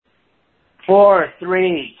4,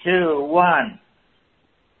 3, 2, 1.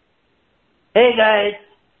 Hey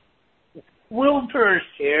guys, Will Durst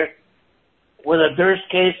here with a Durst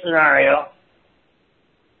case scenario.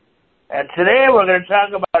 And today we're going to talk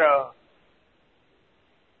about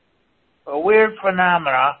a weird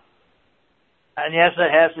phenomena. And yes,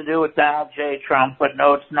 it has to do with Donald J. Trump, but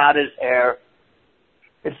no, it's not his hair.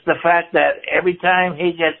 It's the fact that every time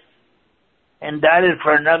he gets indicted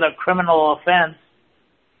for another criminal offense,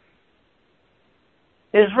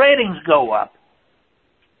 his ratings go up.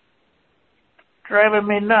 Driving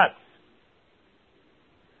me nuts.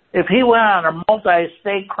 If he went on a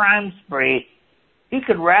multi-state crime spree, he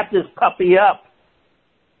could wrap this puppy up.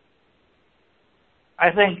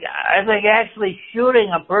 I think actually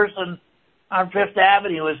shooting a person on Fifth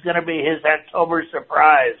Avenue is going to be his October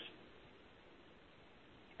surprise.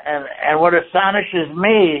 And what astonishes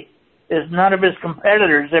me is none of his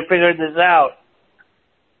competitors have figured this out.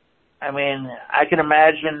 I mean, I can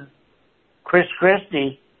imagine Chris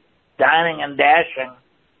Christie dining and dashing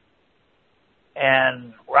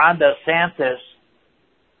and Ron DeSantis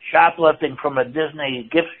shoplifting from a Disney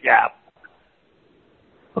gift shop.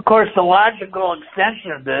 Of course, the logical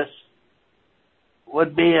extension of this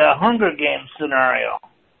would be a Hunger Games scenario.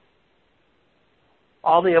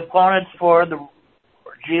 All the opponents for the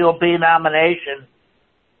GOP nomination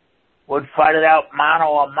would fight it out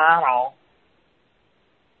mano a mano,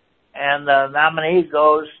 and the nominee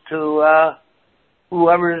goes to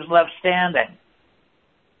whoever is left standing.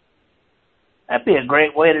 That'd be a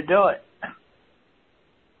great way to do it.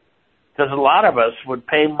 Because a lot of us would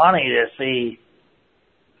pay money to see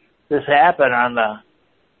this happen on the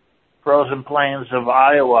frozen plains of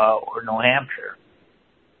Iowa or New Hampshire.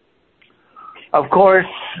 Of course,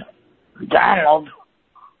 Donald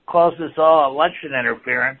calls this all election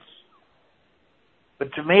interference.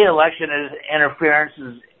 But to me, election interference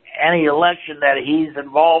is any election that he's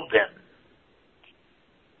involved in.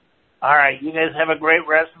 All right, you guys have a great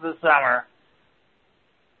rest of the summer.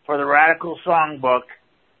 For the Radical Songbook,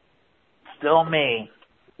 still me,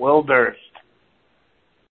 Will Durst.